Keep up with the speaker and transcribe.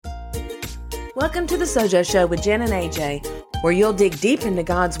Welcome to the Sojo Show with Jen and AJ, where you'll dig deep into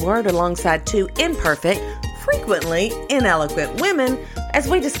God's Word alongside two imperfect, frequently ineloquent women as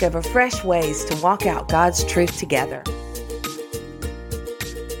we discover fresh ways to walk out God's truth together.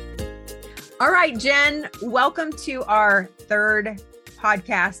 All right, Jen, welcome to our third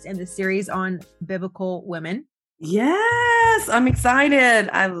podcast in the series on biblical women. Yes, I'm excited.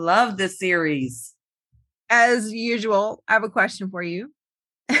 I love this series. As usual, I have a question for you.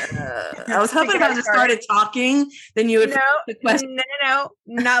 I was hoping if I just started talking, then you would. No,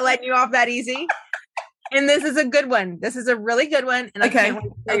 not letting you off that easy. And this is a good one. This is a really good one. And I can't wait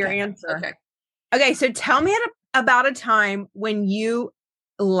to hear your answer. Okay. So tell me about a time when you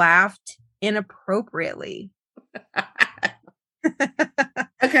laughed inappropriately.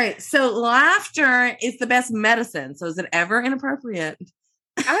 Okay. So laughter is the best medicine. So is it ever inappropriate?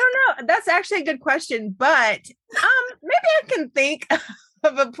 I don't know. That's actually a good question, but maybe I can think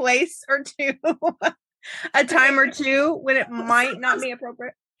of a place or two, a time or two when it might not be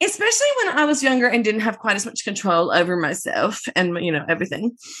appropriate. Especially when I was younger and didn't have quite as much control over myself and,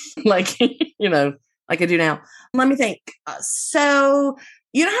 everything like, like I do now. Let me think. So,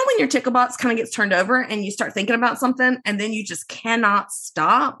 you know how when your tickle box kind of gets turned over and you start thinking about something and then you just cannot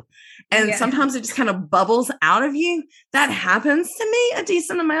stop. And sometimes it just kind of bubbles out of you. That happens to me a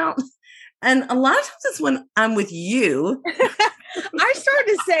decent amount. And a lot of times it's when I'm with you. I started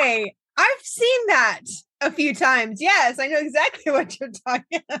to say, I've seen that a few times. Yes, I know exactly what you're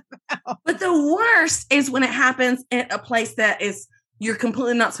talking about. But the worst is when it happens at a place that is, you're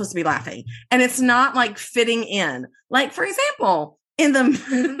completely not supposed to be laughing. And it's not like fitting in. Like, for example, in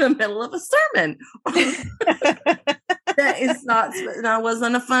the middle of a sermon. That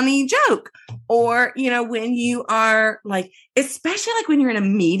wasn't a funny joke. Or, when you are like, especially like when you're in a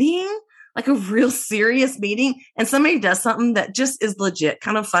meeting, like a real serious meeting, and somebody does something that just is legit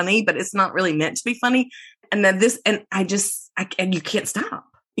kind of funny, but it's not really meant to be funny. And then and you can't stop.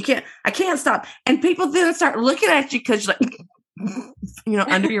 I can't stop. And people then start looking at you because you're like,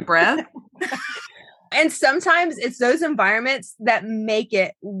 under your breath. And sometimes it's those environments that make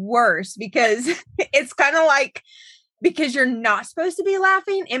it worse because it's kind of like, because you're not supposed to be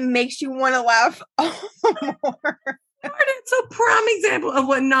laughing, it makes you want to laugh all more. It's a prime example of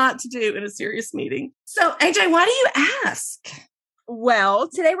what not to do in a serious meeting. So, AJ, why do you ask? Well,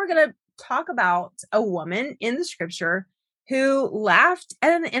 today we're going to talk about a woman in the scripture who laughed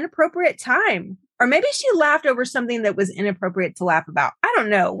at an inappropriate time. Or maybe she laughed over something that was inappropriate to laugh about. I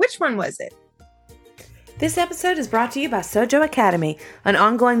don't know. Which one was it? This episode is brought to you by Sojo Academy, an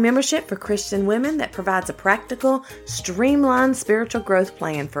ongoing membership for Christian women that provides a practical, streamlined spiritual growth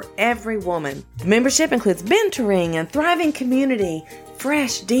plan for every woman. The membership includes mentoring and thriving community,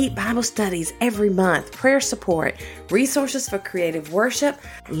 fresh, deep Bible studies every month, prayer support, resources for creative worship,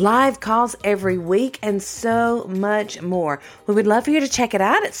 live calls every week, and so much more. We would love for you to check it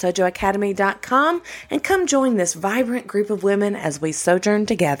out at sojoacademy.com and come join this vibrant group of women as we sojourn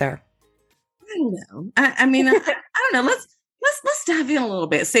together. I don't know. I don't know. Let's dive in a little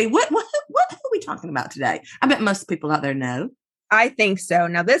bit. See what are we talking about today? I bet most people out there know. I think so.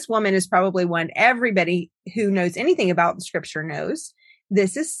 Now, this woman is probably one everybody who knows anything about the scripture knows.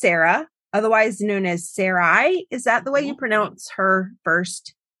 This is Sarah, otherwise known as Sarai. Is that the way you pronounce her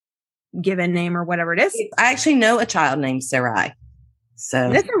first given name or whatever it is? I actually know a child named Sarai. So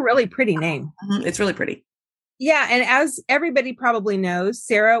that's a really pretty name. It's really pretty. Yeah. And as everybody probably knows,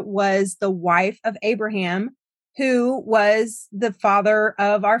 Sarah was the wife of Abraham, who was the father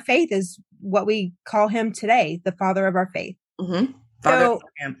of our faith, is what we call him today, the father of our faith. Mm-hmm. Father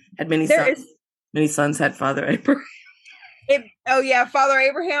Abraham had many sons. Many sons had Father Abraham. Father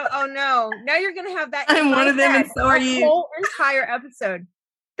Abraham. Oh, no. Now you're going to have that. I'm one of them, and so are you. Whole entire episode.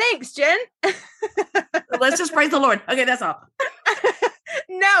 Thanks, Jen. Let's just praise the Lord. Okay, that's all.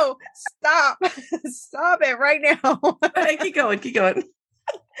 No, stop. Stop it right now. Keep going.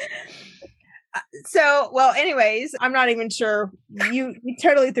 So, well, anyways, I'm not even sure. You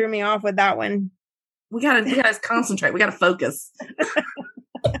totally threw me off with that one. We gotta concentrate. We gotta focus.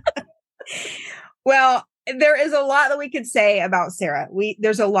 Well, there is a lot that we could say about Sarah.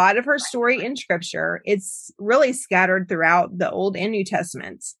 There's a lot of her story in scripture. It's really scattered throughout the Old and New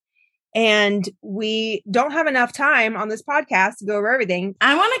Testaments. And we don't have enough time on this podcast to go over everything.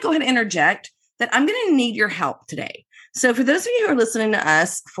 I want to go ahead and interject that I'm going to need your help today. So for those of you who are listening to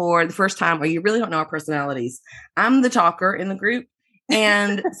us for the first time, or you really don't know our personalities, I'm the talker in the group.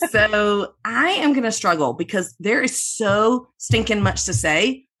 And so I am going to struggle because there is so stinking much to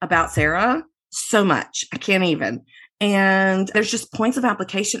say about Sarah. So much. I can't even. And there's just points of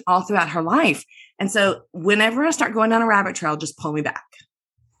application all throughout her life. And so whenever I start going down a rabbit trail, just pull me back.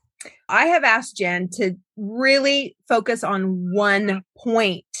 I have asked Jen to really focus on one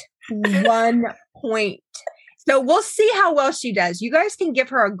point. One point. So we'll see how well she does. You guys can give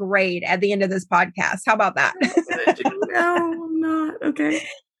her a grade at the end of this podcast. How about that? No, I'm not. Okay.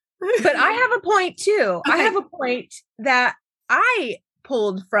 But I have a point too. Okay. I have a point that I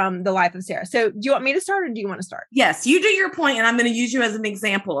pulled from the life of Sarah. So do you want me to start or do you want to start? Yes, you do your point, and I'm going to use you as an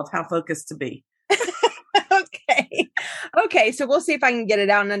example of how focused to be. Okay. Okay. So we'll see if I can get it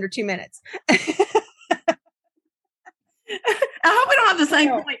out in under 2 minutes. I hope we don't have the same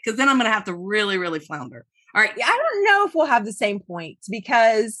point, because then I'm going to have to really, really flounder. All right. I don't know if we'll have the same points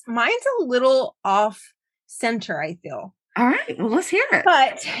because mine's a little off center, I feel. All right. Well, let's hear it.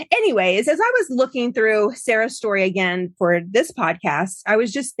 But anyways, as I was looking through Sarah's story again for this podcast, I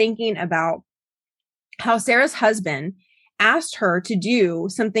was just thinking about how Sarah's husband asked her to do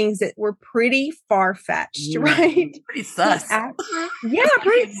some things that were pretty far-fetched, right? Pretty sus.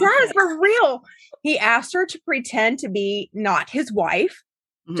 Pretty sus, for real. He asked her to pretend to be not his wife,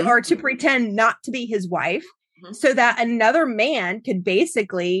 or to pretend not to be his wife, so that another man could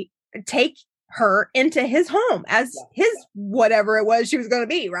basically take her into his home as his whatever it was she was going to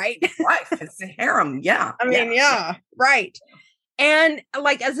be, right? Wife. It's a harem. Yeah. I mean, right. And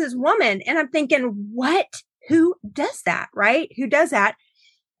like as his woman, and I'm thinking, who does that, right? Who does that?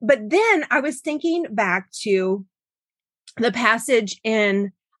 But then I was thinking back to the passage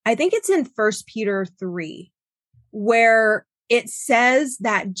in, I think it's in 1 Peter 3, where it says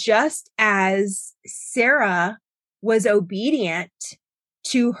that just as Sarah was obedient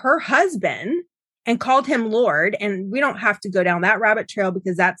to her husband and called him Lord, and we don't have to go down that rabbit trail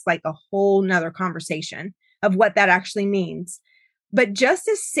because that's like a whole nother conversation of what that actually means. But just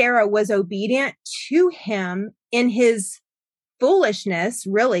as Sarah was obedient to him in his foolishness,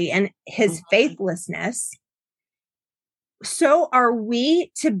 really, and his faithlessness, so are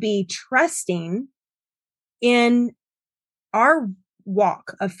we to be trusting in our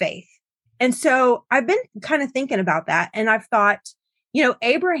walk of faith. And so I've been kind of thinking about that. And I've thought,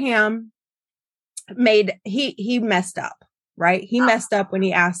 Abraham he messed up, right? He messed up when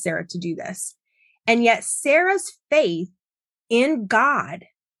he asked Sarah to do this. And yet Sarah's faith in God,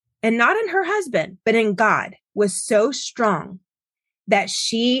 and not in her husband, but in God, was so strong that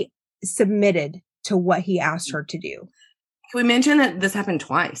she submitted to what he asked her to do. Can we mention that this happened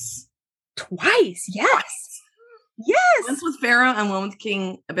twice? Twice, yes. Yes. Once with Pharaoh and one with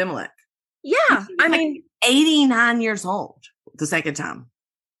King Abimelech. Yeah. I mean, 89 years old the second time.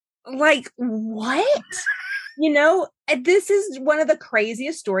 Like, what? This is one of the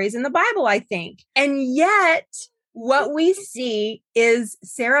craziest stories in the Bible, I think. And yet, what we see is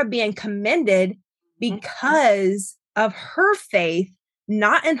Sarah being commended because of her faith,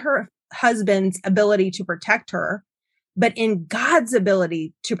 not in her husband's ability to protect her, but in God's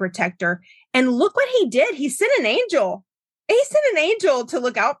ability to protect her. And look what he did. He sent an angel. He sent an angel to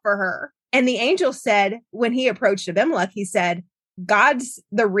look out for her. And the angel said, when he approached Abimelech, he said, God's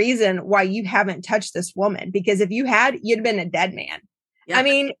the reason why you haven't touched this woman, because if you had, you'd been a dead man. Yeah. I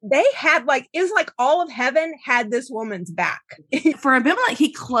mean, they had it was like all of heaven had this woman's back. For Abimelech,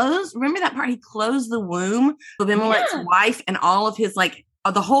 remember that part? He closed the womb of Abimelech's wife and all of his,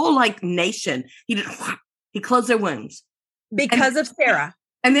 the whole nation. He closed their wombs. Because of Sarah.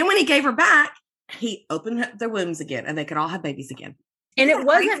 And then when he gave her back, he opened their wombs again and they could all have babies again. And it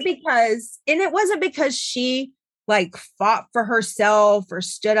wasn't because she fought for herself or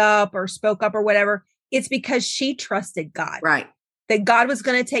stood up or spoke up or whatever. It's because she trusted God. Right. That God was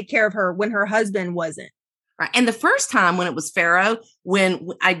going to take care of her when her husband wasn't. Right. And the first time when it was Pharaoh, when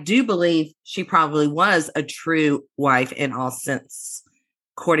I do believe she probably was a true wife in all sense,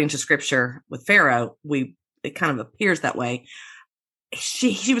 according to scripture with Pharaoh, it kind of appears that way.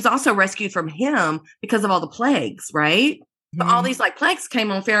 She was also rescued from him because of all the plagues, right? Mm-hmm. So all these plagues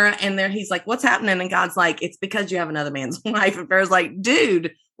came on Pharaoh, and there he's like, "What's happening?" And God's like, "It's because you have another man's wife." And Pharaoh's like,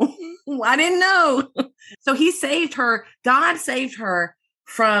 "Dude, I didn't know." So he saved her. God saved her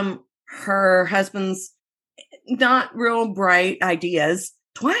from her husband's not real bright ideas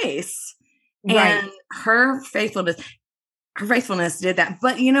twice, right. And her faithfulness did that.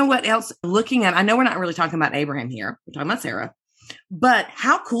 But you know what else? Looking at, I know we're not really talking about Abraham here. We're talking about Sarah. But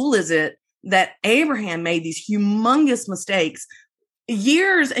how cool is it that Abraham made these humongous mistakes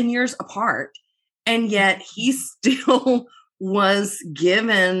years and years apart, and yet he still was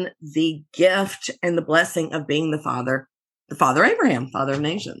given the gift and the blessing of being the father Abraham, father of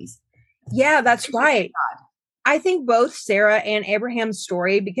nations. Yeah, that's right. I think both Sarah and Abraham's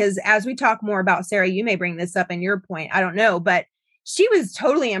story, because as we talk more about Sarah, you may bring this up in your point, I don't know, but she was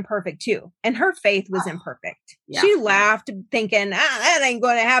totally imperfect too. And her faith was imperfect. Yeah. She laughed thinking, that ain't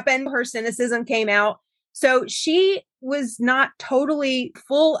going to happen. Her cynicism came out. So she was not totally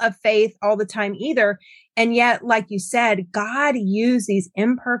full of faith all the time either. And yet, like you said, God used these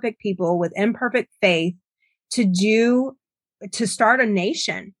imperfect people with imperfect faith to start a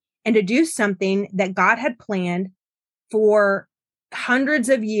nation and to do something that God had planned for hundreds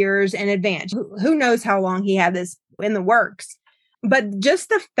of years in advance. Who knows how long he had this in the works? But just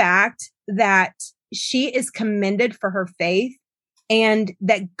the fact that she is commended for her faith and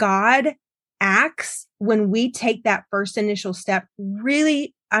that God acts when we take that first initial step,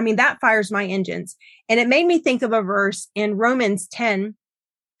 really, I mean, that fires my engines. And it made me think of a verse in Romans 10,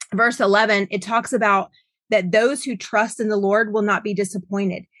 verse 11. It talks about that those who trust in the Lord will not be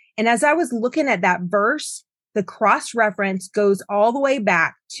disappointed. And as I was looking at that verse, the cross reference goes all the way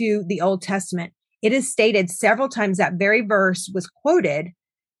back to the Old Testament. It is stated several times that very verse was quoted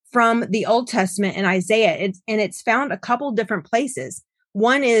from the Old Testament in Isaiah. It's found a couple different places.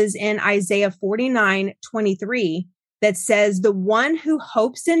 One is in Isaiah 49:23 that says, the one who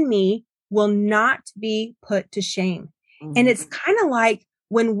hopes in me will not be put to shame. Mm-hmm. And it's kind of like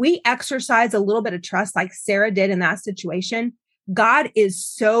when we exercise a little bit of trust, like Sarah did in that situation, God is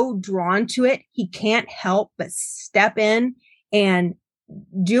so drawn to it. He can't help but step in and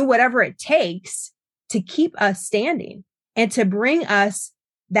do whatever it takes to keep us standing and to bring us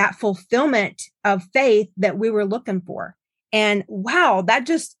that fulfillment of faith that we were looking for. And wow, that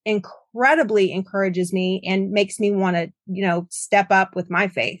just incredibly encourages me and makes me want to, step up with my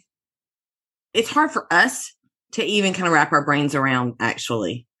faith. It's hard for us to even kind of wrap our brains around,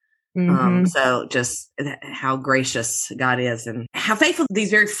 actually. Mm-hmm. So just how gracious God is and how faithful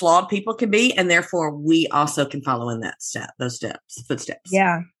these very flawed people can be. And therefore we also can follow in those footsteps.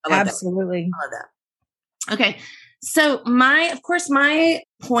 Yeah, absolutely. I love that. Okay. So my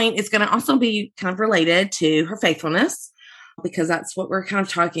point is going to also be kind of related to her faithfulness, because that's what we're kind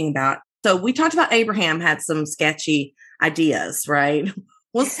of talking about. So we talked about Abraham had some sketchy ideas, right?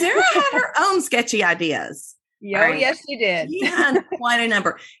 Well, Sarah had her own sketchy ideas. Right? Yes, she did. Yeah, quite a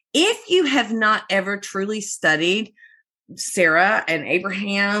number. If you have not ever truly studied Sarah and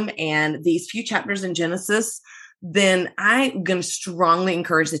Abraham and these few chapters in Genesis, then I'm going to strongly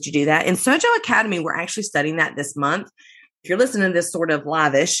encourage that you do that. In Sojo Academy, we're actually studying that this month. If you're listening to this sort of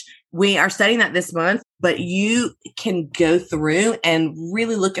lavish, we are studying that this month, but you can go through and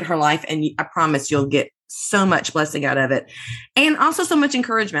really look at her life, and I promise you'll get so much blessing out of it. And also so much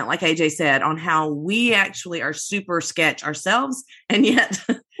encouragement, like AJ said, on how we actually are super sketch ourselves. And yet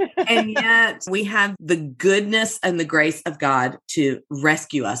we have the goodness and the grace of God to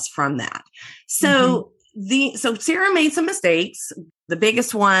rescue us from that. So so Sarah made some mistakes. The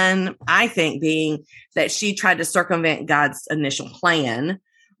biggest one, I think, being that she tried to circumvent God's initial plan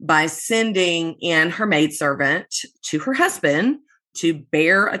by sending in her maidservant to her husband to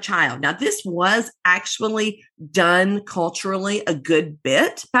bear a child. Now, this was actually done culturally a good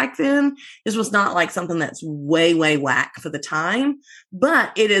bit back then. This was not like something that's way, way whack for the time,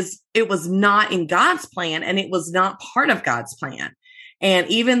 but it was not in God's plan, and it was not part of God's plan. And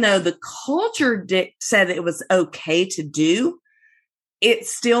even though the culture said it was okay to do, it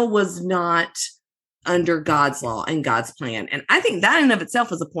still was not under God's law and God's plan. And I think that in and of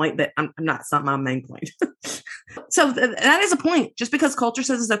itself is a point, but it's not my main point. So that is a point. Just because culture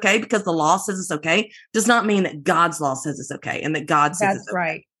says it's okay, because the law says it's okay, does not mean that God's law says it's okay and that God says it's okay. That's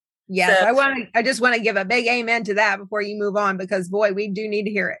right. Yes. So, I just want to give a big amen to that before you move on, because boy, we do need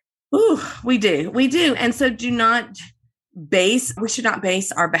to hear it. Ooh, we do. And so we should not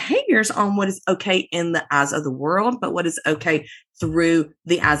base our behaviors on what is okay in the eyes of the world, but what is okay through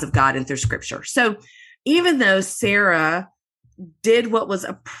the eyes of God and through Scripture. So even though Sarah did what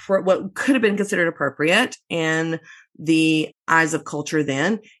could have been considered appropriate in the eyes of culture,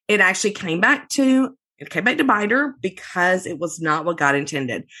 then it actually came back to bite her, because it was not what God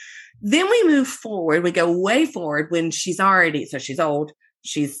intended. Then we move forward. We go way forward when she's old.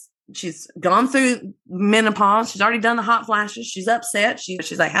 She's gone through menopause. She's already done the hot flashes. She's upset.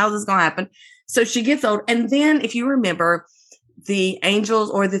 She's like, how's this going to happen? So she gets old. And then if you remember, the angels,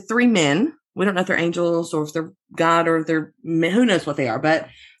 or the three men, we don't know if they're angels or if they're God or if they're men, who knows what they are, but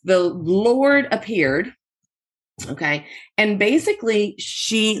the Lord appeared. Okay. And basically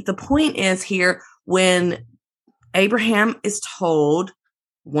the point is here, when Abraham is told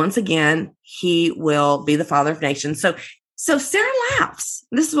once again, he will be the father of nations. So Sarah laughs.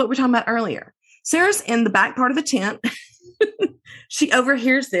 This is what we were talking about earlier. Sarah's in the back part of the tent. She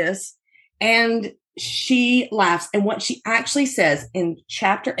overhears this and she laughs. And what she actually says in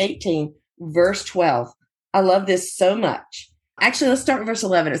chapter 18, verse 12, I love this so much. Actually, let's start with verse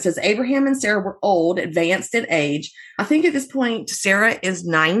 11. It says, Abraham and Sarah were old, advanced in age. I think at this point, Sarah is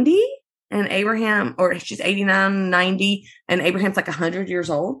 90 and Abraham, or she's 89, 90, and Abraham's like 100 years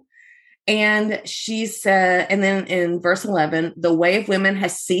old. And she said, and then in verse 11, the way of women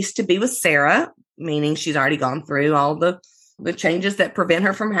has ceased to be with Sarah, meaning she's already gone through all the changes that prevent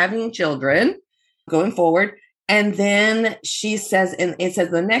her from having children going forward. And then she says, and it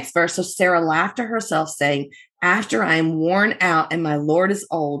says the next verse, so Sarah laughed to herself, saying, after I am worn out and my Lord is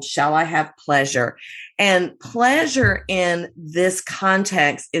old, shall I have pleasure? And pleasure in this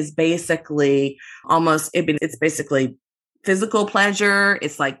context is basically it's basically physical pleasure.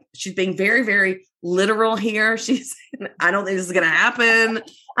 It's like she's being very, very literal here. I don't think this is going to happen.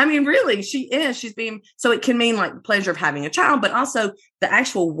 I mean, really, she is. So it can mean like the pleasure of having a child, but also the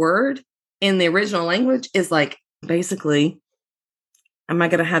actual word in the original language is like, basically, am I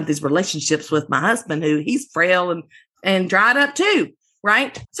going to have these relationships with my husband who he's frail and dried up too,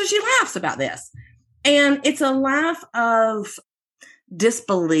 right? So she laughs about this. And it's a laugh of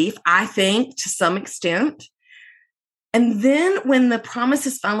disbelief, I think, to some extent. And then when the promise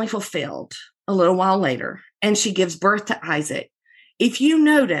is finally fulfilled a little while later, and she gives birth to Isaac, if you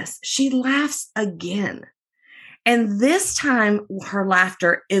notice, she laughs again. And this time, her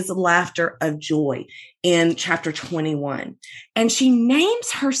laughter is laughter of joy in chapter 21. And she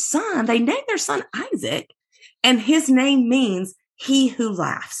names her son. They named their son Isaac, and his name means he who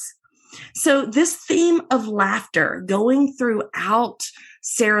laughs. So this theme of laughter going throughout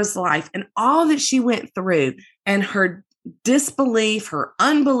Sarah's life and all that she went through and her disbelief, her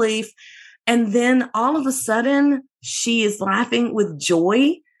unbelief, and then all of a sudden she is laughing with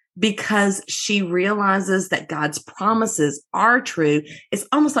joy because she realizes that God's promises are true. It's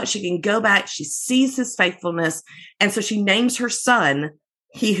almost like she can go back. She sees his faithfulness. And so she names her son,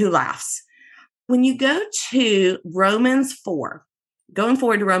 he who laughs. When you go to Romans 4, going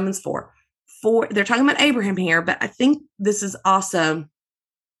forward to Romans 4, they're talking about Abraham here, but I think this is also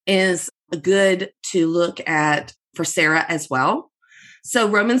is good to look at for Sarah as well. So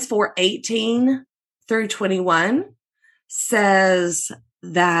Romans 4:18 through 21 says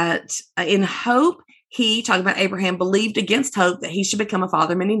that in hope, he, talking about Abraham, believed against hope that he should become a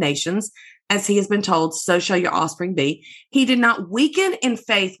father of many nations. As he has been told, so shall your offspring be. He did not weaken in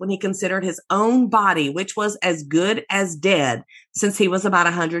faith when he considered his own body, which was as good as dead, since he was about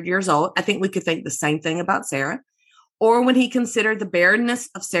 100 years old. I think we could think the same thing about Sarah. Or when he considered the barrenness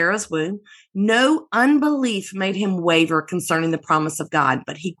of Sarah's womb, no unbelief made him waver concerning the promise of God,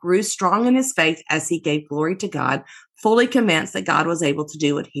 but he grew strong in his faith as he gave glory to God, fully convinced that God was able to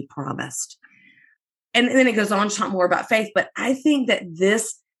do what he promised. And then it goes on to talk more about faith. But I think that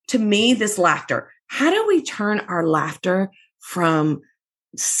this, to me, this laughter, how do we turn our laughter from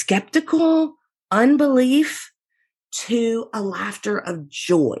skeptical unbelief to a laughter of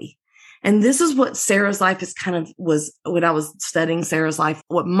joy? And this is what Sarah's life is was when I was studying Sarah's life.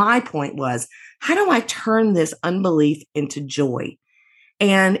 What my point was, how do I turn this unbelief into joy?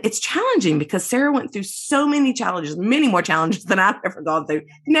 And it's challenging because Sarah went through so many challenges, many more challenges than I've ever gone through.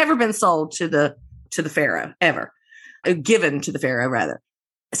 Never been sold to the Pharaoh ever, given to the Pharaoh rather.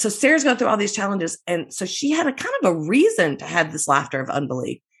 So Sarah's going through all these challenges. And so she had a kind of a reason to have this laughter of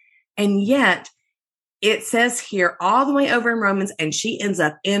unbelief. And yet it says here all the way over in Romans, and she ends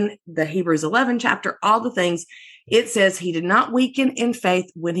up in the Hebrews 11 chapter, all the things. It says he did not weaken in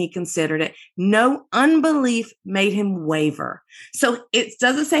faith when he considered it. No unbelief made him waver. So it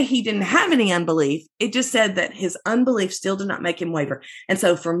doesn't say he didn't have any unbelief. It just said that his unbelief still did not make him waver. And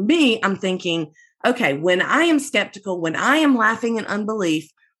so for me, I'm thinking, okay, when I am skeptical, when I am laughing in unbelief,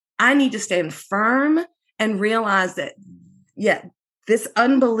 I need to stand firm and realize that, this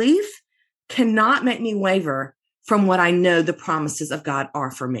unbelief cannot make me waver from what I know the promises of God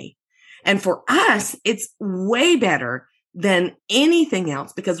are for me. And for us, it's way better than anything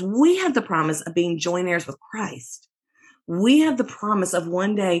else because we have the promise of being joint heirs with Christ. We have the promise of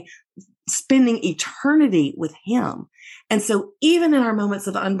one day spending eternity with him. And so even in our moments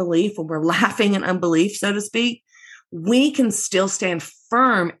of unbelief, when we're laughing in unbelief, so to speak, we can still stand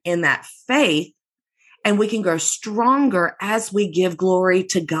firm in that faith and we can grow stronger as we give glory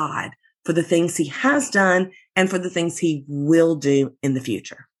to God for the things he has done and for the things he will do in the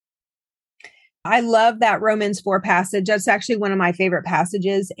future. I love that Romans 4 passage. That's actually one of my favorite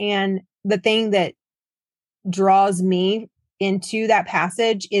passages. And the thing that draws me into that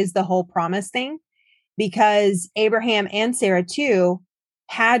passage is the whole promise thing, because Abraham and Sarah too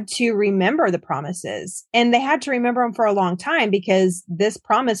had to remember the promises, and they had to remember them for a long time because this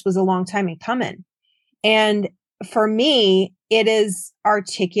promise was a long time in coming. And for me, it is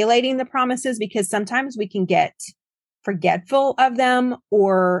articulating the promises, because sometimes we can get forgetful of them,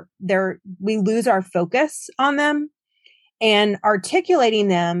 or we lose our focus on them, and articulating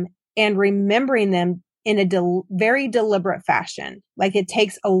them and remembering them in a very deliberate fashion. Like, it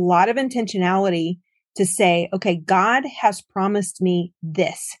takes a lot of intentionality to say, okay, God has promised me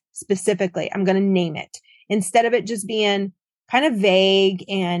this specifically. I'm going to name it, instead of it just being kind of vague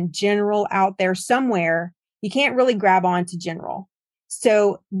and general out there somewhere. You can't really grab on to general.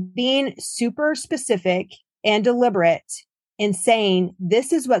 So being super specific and deliberate in saying,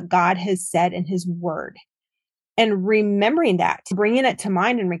 this is what God has said in his word, and remembering that, bringing it to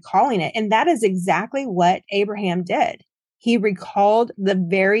mind and recalling it. And that is exactly what Abraham did. He recalled the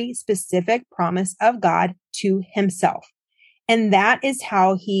very specific promise of God to himself. And that is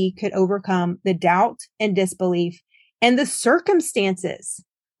how he could overcome the doubt and disbelief and the circumstances,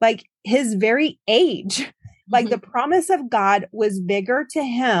 like his very age. Like, the promise of God was bigger to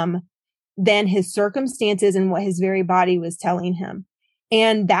him than his circumstances and what his very body was telling him.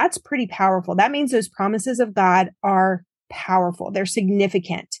 And that's pretty powerful. That means those promises of God are powerful. They're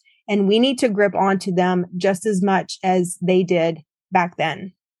significant. And we need to grip onto them just as much as they did back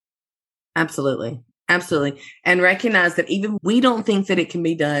then. Absolutely. Absolutely. And recognize that even we don't think that it can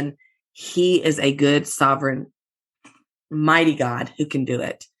be done. He is a good, sovereign, mighty God who can do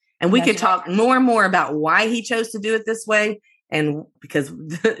it. And we could talk more and more about why he chose to do it this way. And because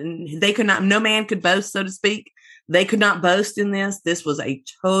no man could boast, so to speak. They could not boast in this. This was a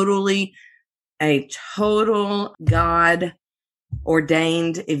total God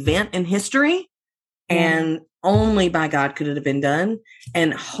ordained event in history. And only by God could it have been done.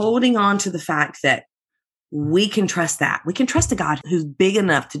 And holding on to the fact that we can trust that. We can trust a God who's big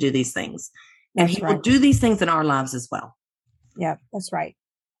enough to do these things. And he will do these things in our lives as well. Yeah, that's right.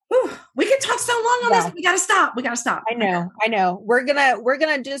 Whew, we could talk so long on this. But we got to stop. I know. We're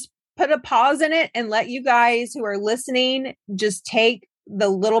going to just put a pause in it and let you guys who are listening just take the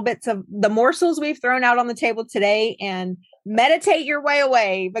little bits of the morsels we've thrown out on the table today and meditate your way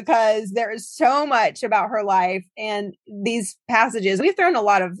away, because there is so much about her life and these passages. We've thrown a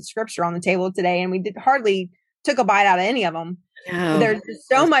lot of scripture on the table today, and we hardly took a bite out of any of them. Oh, there's just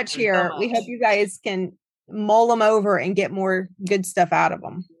so much here. So much. We hope you guys can mull them over and get more good stuff out of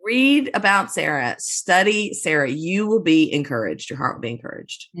them. Read about Sarah, study Sarah. You will be encouraged. Your heart will be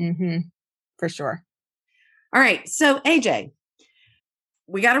encouraged. Mm-hmm. For sure. All right. So AJ,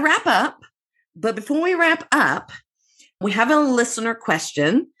 we got to wrap up, but before we wrap up, we have a listener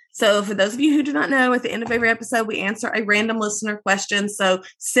question. So for those of you who do not know, at the end of every episode, we answer a random listener question. So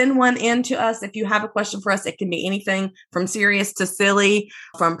send one in to us. If you have a question for us, it can be anything from serious to silly,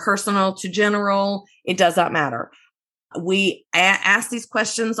 from personal to general. It does not matter. We ask these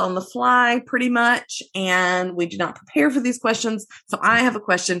questions on the fly pretty much, and we do not prepare for these questions. So I have a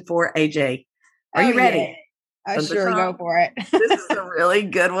question for AJ. Are you ready? Yeah. Sure, go for it. This is a really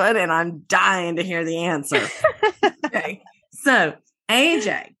good one, and I'm dying to hear the answer. Okay. So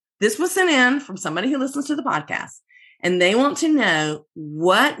AJ, this was sent in from somebody who listens to the podcast, and they want to know,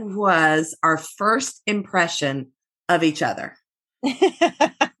 what was our first impression of each other?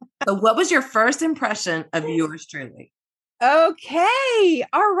 So what was your first impression of yours truly? Okay.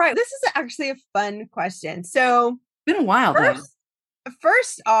 All right. This is actually a fun question. So it's been a while.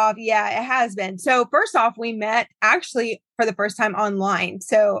 First off, yeah, it has been. So first off, we met actually for the first time online.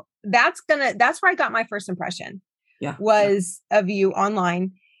 So that's where I got my first impression. Was of you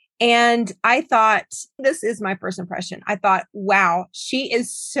online. And I thought, this is my first impression. I thought, wow, she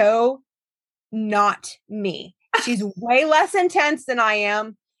is so not me. She's way less intense than I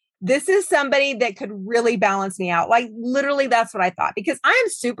am. This is somebody that could really balance me out. Like, literally, that's what I thought, because I am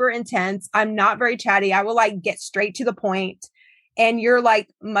super intense. I'm not very chatty. I will get straight to the point. And you're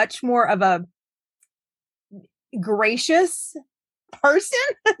much more of a gracious person,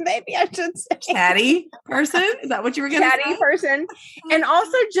 maybe I should say. Chatty person? Is that what you were going to say? Chatty person. And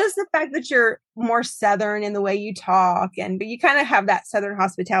also just the fact that you're more Southern in the way you talk, but you kind of have that Southern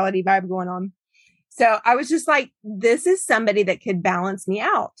hospitality vibe going on. So I was just like, this is somebody that could balance me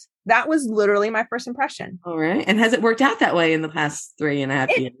out. That was literally my first impression. All right. And has it worked out that way in the past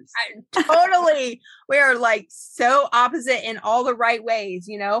 3.5 years? Totally. We are so opposite in all the right ways,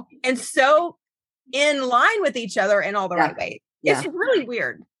 and so in line with each other in all the right ways. Yeah. It's really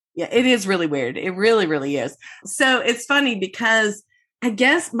weird. Yeah, it is really weird. It really, really is. So it's funny because I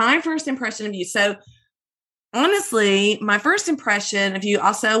guess my first impression of you. So honestly, my first impression of you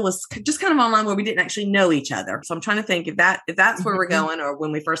also was just kind of online where we didn't actually know each other. So I'm trying to think if that's where we're going, or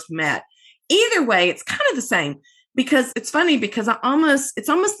when we first met. Either way, it's kind of the same, because it's funny because it's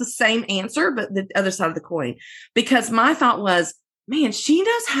almost the same answer, but the other side of the coin, because my thought was, man, she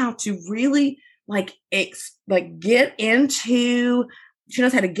knows how to really get into, she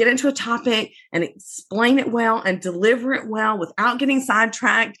knows how to get into a topic and explain it well and deliver it well without getting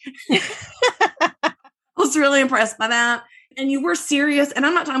sidetracked. I was really impressed by that. And you were serious, and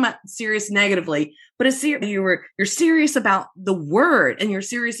I'm not talking about serious negatively, but you're serious about the word, and you're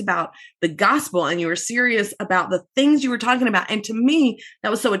serious about the gospel, and you were serious about the things you were talking about. And to me,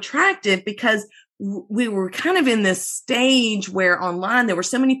 that was so attractive because we were kind of in this stage where online, there were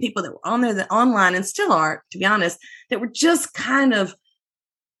so many people that were on there that online, and still are, to be honest, that were just kind of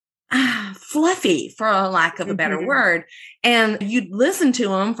fluffy, for a lack of a better word. And you'd listen to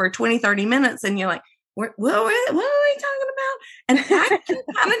them for 20, 30 minutes, and you're like, what are we talking about? And I can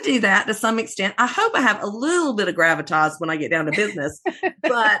kind of do that to some extent. I hope I have a little bit of gravitas when I get down to business,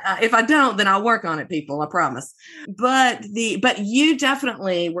 but if I don't, then I'll work on it, people. I promise. But you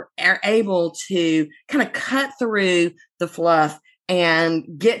definitely are able to kind of cut through the fluff and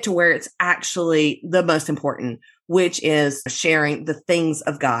get to where it's actually the most important, which is sharing the things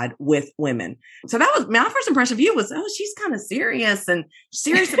of God with women. So that was my first impression of you was, oh, she's kind of serious and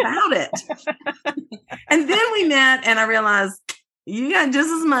serious about it. And then we met and I realized you got just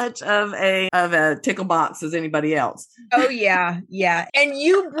as much of a tickle box as anybody else. Oh yeah. Yeah. And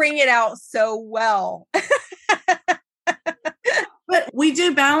you bring it out so well. But we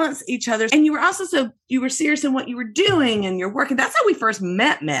do balance each other. And you were also you were serious in what you were doing and your work. And that's how we first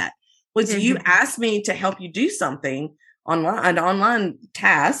met. Was you asked me to help you do something online, an online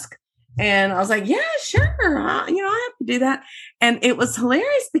task. And I was like, yeah, sure. I'll help you do that. And it was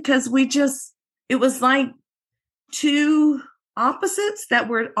hilarious because it was like two opposites that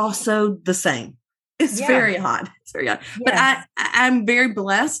were also the same. It's very odd. It's very odd. Yes. But I'm very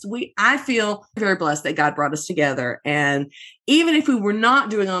blessed. I feel very blessed that God brought us together. And even if we were not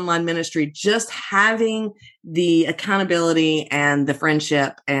doing online ministry, just having the accountability and the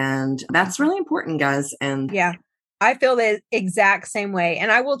friendship, and that's really important, guys. And yeah, I feel the exact same way.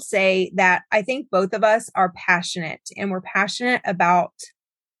 And I will say that I think both of us are passionate, and we're passionate about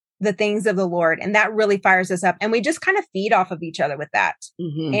the things of the Lord. And that really fires us up. And we just kind of feed off of each other with that.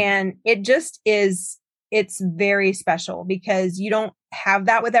 Mm-hmm. And it just it's very special because you don't have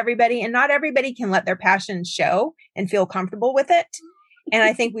that with everybody, and not everybody can let their passion show and feel comfortable with it. And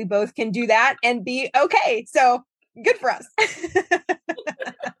I think we both can do that and be okay. So good for us.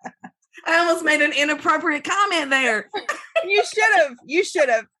 I almost made an inappropriate comment there. You should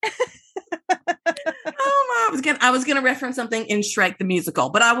have. Oh, I was gonna reference something in Shrek the musical,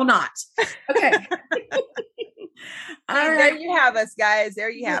 but I will not. Okay. All right. There you have us, guys. There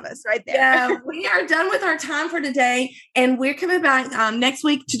you have us right there. Yeah, we are done with our time for today. And we're coming back next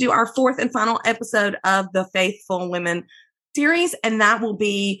week to do our fourth and final episode of the Faithful Women series. And that will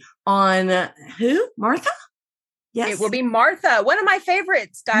be on who? Martha? Yes. It will be Martha. One of my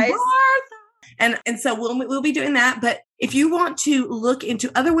favorites, guys. Martha. And so we'll be doing that. But if you want to look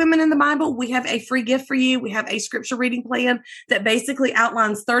into other women in the Bible, we have a free gift for you. We have a scripture reading plan that basically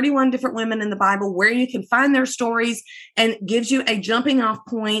outlines 31 different women in the Bible where you can find their stories and gives you a jumping off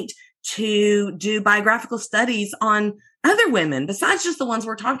point to do biographical studies on other women besides just the ones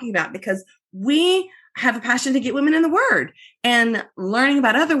we're talking about, because we have a passion to get women in the Word, and learning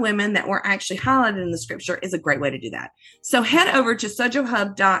about other women that were actually highlighted in the scripture is a great way to do that. So head over to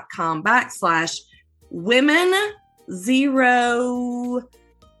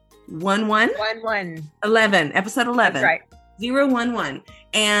women011 episode 11. That's right. 011,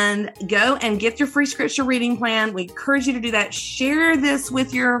 and go and get your free scripture reading plan. We encourage you to do that. Share this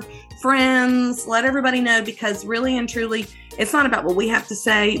with your friends. Let everybody know, because really and truly, it's not about what we have to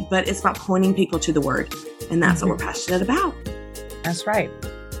say, but it's about pointing people to the Word. And that's what we're passionate about. That's right.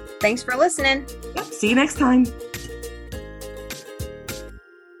 Thanks for listening. Yep. See you next time.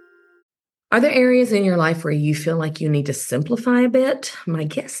 Are there areas in your life where you feel like you need to simplify a bit? My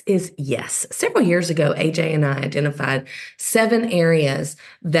guess is yes. Several years ago, AJ and I identified 7 areas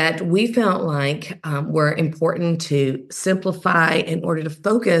that we felt like were important to simplify in order to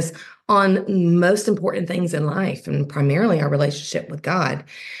focus on most important things in life, and primarily our relationship with God.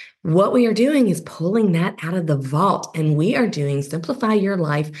 What we are doing is pulling that out of the vault, and we are doing Simplify Your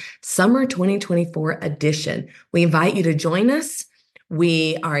Life Summer 2024 edition. We invite you to join us.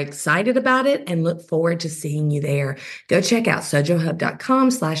 We are excited about it and look forward to seeing you there. Go check out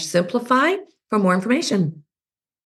sojohub.com/simplify for more information.